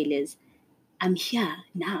 and the failures, I'm here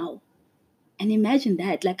now. And imagine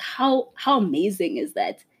that, like how amazing is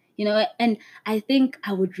that? And I think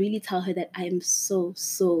I would really tell her that I am so,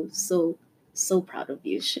 so, so, so proud of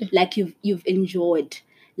you. Sure. Like you've enjoyed,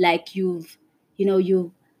 like you've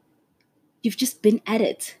just been at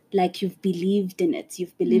it. Like you've believed in it.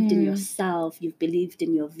 You've believed in yourself. You've believed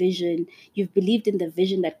in your vision. You've believed in the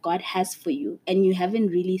vision that God has for you. And you haven't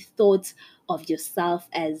really thought of yourself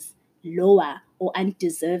as lower or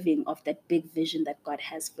undeserving of that big vision that God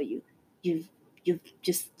has for you. You've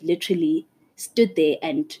just literally stood there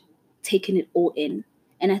and taken it all in.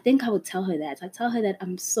 And I think I would tell her that. I tell her that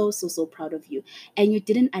I'm so, so, so proud of you. And you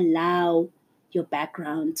didn't allow your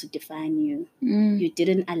background to define you. You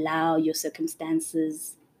didn't allow your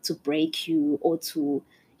circumstances to break you or to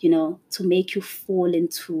make you fall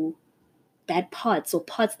into bad parts or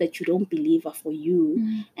parts that you don't believe are for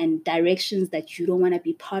you and directions that you don't want to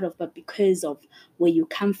be part of, but because of where you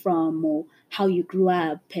come from or how you grew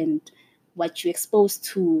up and what you exposed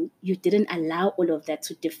to, you didn't allow all of that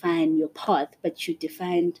to define your path, but you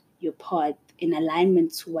defined your path in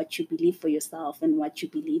alignment to what you believe for yourself and what you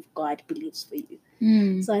believe God believes for you.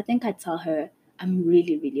 So I think I tell her, I'm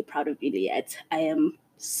really, really proud of you, Liat. I am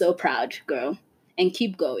so proud, girl. And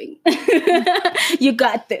keep going. You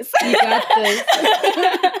got this. You got this.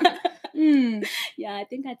 Yeah, I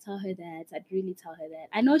think I'd tell her that. I'd really tell her that.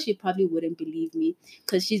 I know she probably wouldn't believe me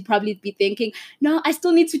because she'd probably be thinking, no, I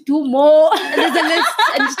still need to do more. There's a list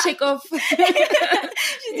and check off.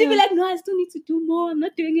 She'd be like, no, I still need to do more. I'm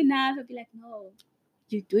not doing enough. I'd be like, no,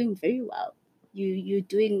 you're doing very well. You're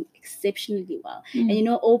doing exceptionally well. And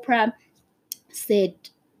Oprah said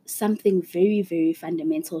something very, very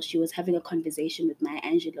fundamental. She was having a conversation with Maya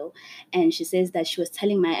Angelou, and she says that she was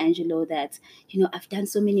telling Maya Angelou that, I've done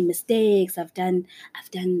so many mistakes, I've done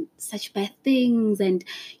such bad things, and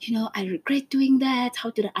I regret doing that. How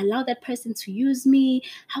did I allow that person to use me?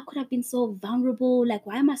 How could I have been so vulnerable? Like,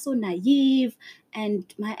 why am I so naive?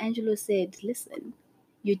 And Maya Angelou said, listen,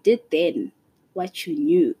 you did then what you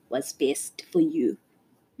knew was best for you.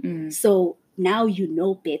 So now you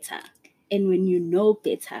know better. And when you know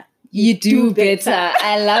better, you do better.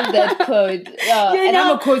 I love that quote. Yeah, and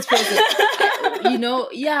I'm a quote person.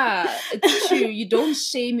 It's true. You don't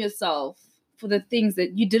shame yourself for the things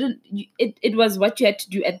that you didn't. It was what you had to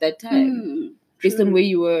do at that time, based on where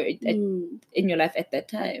you were in your life at that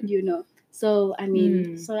time. So, I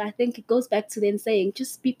mean, so I think it goes back to then saying,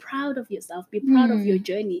 just be proud of yourself. Be proud of your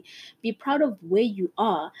journey. Be proud of where you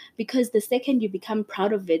are. Because the second you become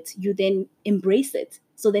proud of it, you then embrace it.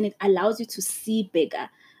 So then it allows you to see bigger.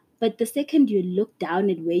 But the second you look down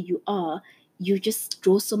at where you are, you just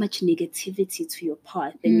draw so much negativity to your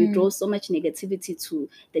path. And you draw so much negativity to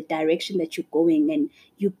the direction that you're going. And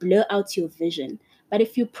you blur out your vision. But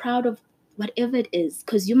if you're proud of whatever it is,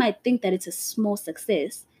 because you might think that it's a small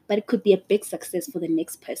success, but it could be a big success for the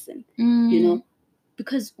next person,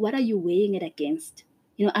 because what are you weighing it against?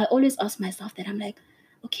 You know, I always ask myself that. I'm like,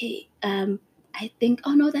 okay, I think,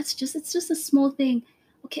 oh no, it's just a small thing.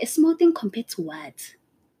 Okay, a small thing compared to what?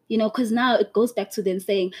 You know, because now it goes back to them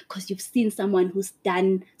saying, because you've seen someone who's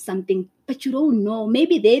done something, but you don't know.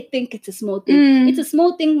 Maybe they think it's a small thing. It's a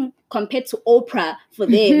small thing compared to Oprah for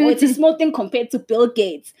them, or it's a small thing compared to Bill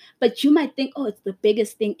Gates. But you might think, oh, it's the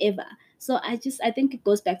biggest thing ever. So I think it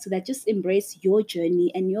goes back to that. Just embrace your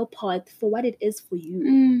journey and your path for what it is for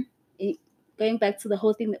you. Going back to the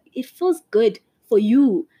whole thing, that it feels good for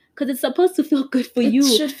you. Because it's supposed to feel good for you.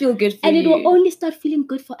 It should feel good for you. And it will only start feeling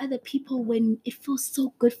good for other people when it feels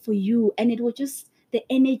so good for you. And it will just, the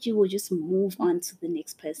energy will just move on to the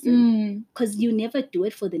next person. Because you never do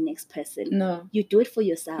it for the next person. No. You do it for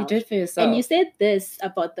yourself. You do it for yourself. And you said this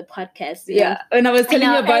about the podcast. Yeah. When I was telling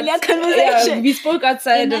you about earlier conversation. we spoke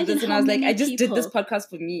outside of this, and I was like, many I just did this people- podcast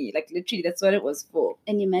for me. Like, literally, that's what it was for.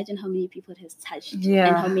 And imagine how many people it has touched. Yeah.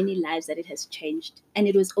 And how many lives that it has changed. And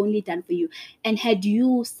it was only done for you. And had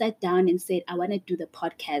you sat down and said, I want to do the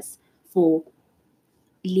podcast for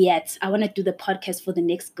Liat, I want to do the podcast for the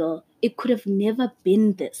next girl, it could have never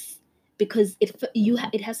been this. Because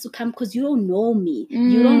it has to come, because you don't know me.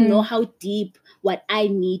 You don't know how deep what I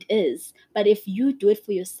need is. But if you do it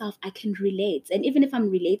for yourself, I can relate. And even if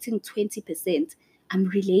I'm relating 20%, I'm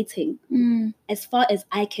relating as far as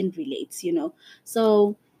I can relate, you know.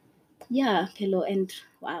 So, yeah, hello, and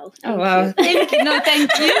wow. Oh, wow. you. Thank you. No,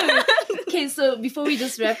 thank you. Okay, so before we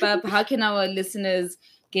just wrap up, how can our listeners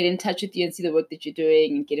get in touch with you and see the work that you're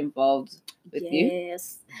doing and get involved with you?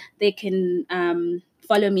 Yes, they can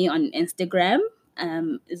follow me on Instagram.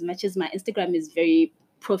 As much as my Instagram is very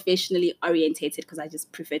professionally orientated, because I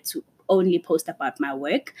just prefer to only post about my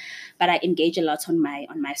work, but I engage a lot on my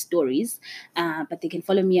stories. But they can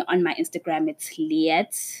follow me on my Instagram. It's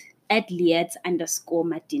Liat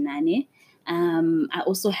 @Liat_Madinane. I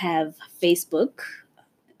also have Facebook.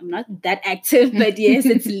 I'm not that active, but yes,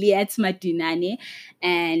 it's Liat Madinane.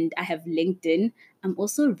 And I have LinkedIn. I'm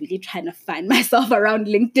also really trying to find myself around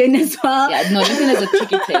LinkedIn as well. Yeah, no, LinkedIn is a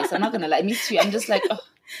tricky place. I'm not gonna lie. Me too. I'm just like, oh,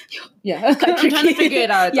 yeah. I'm trying to figure it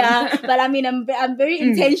out. Yeah, but I mean, I'm very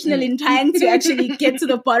intentional in trying to actually get to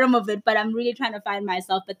the bottom of it. But I'm really trying to find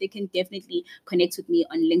myself. But they can definitely connect with me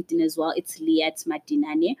on LinkedIn as well. It's Liat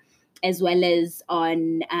Madinane. As well as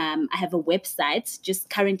on, I have a website, just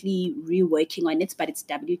currently reworking on it, but it's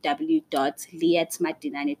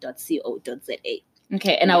www.liatmadinane.co.za.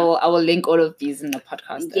 Okay, and I will link all of these in the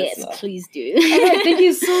podcast. Yes, as well. please do. Alright, thank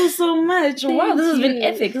you so much. Wow, Thank this has been you.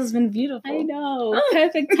 epic. This has been beautiful. I know.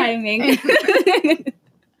 Perfect timing.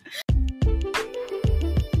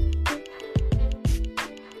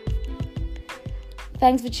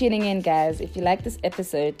 Thanks for tuning in, guys. If you like this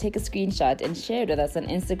episode, take a screenshot and share it with us on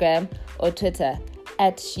Instagram or Twitter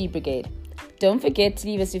 @SheBrigade. Don't forget to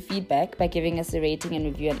leave us your feedback by giving us a rating and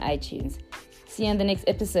review on iTunes. See you on the next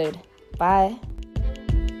episode. Bye.